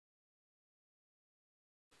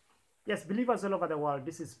Yes, believers all over the world,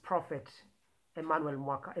 this is Prophet Emmanuel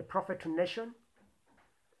Mwaka, a prophet to nation,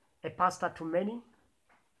 a pastor to many,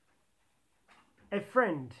 a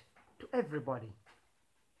friend to everybody.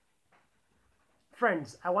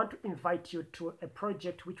 Friends, I want to invite you to a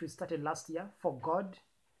project which we started last year for God,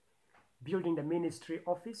 building the ministry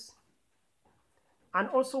office. And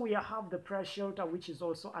also we have the prayer shelter, which is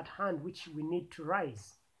also at hand, which we need to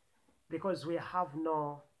rise because we have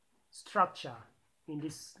no structure in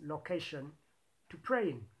this location to pray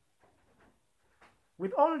in.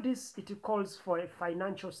 With all this, it calls for a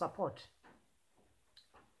financial support.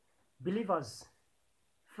 Believers,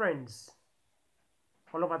 friends,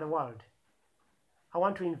 all over the world, I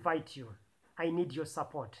want to invite you. I need your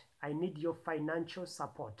support. I need your financial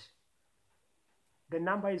support. The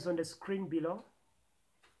number is on the screen below.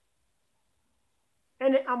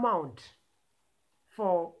 Any amount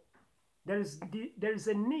for there is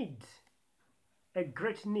a need, a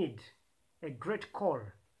great need, a great call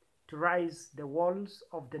to rise the walls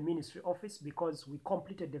of the ministry office because we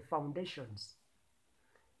completed the foundations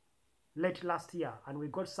late last year and we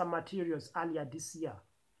got some materials earlier this year.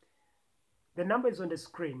 The number is on the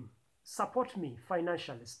screen. Support me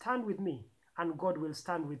financially. Stand with me and God will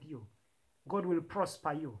stand with you. God will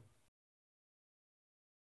prosper you.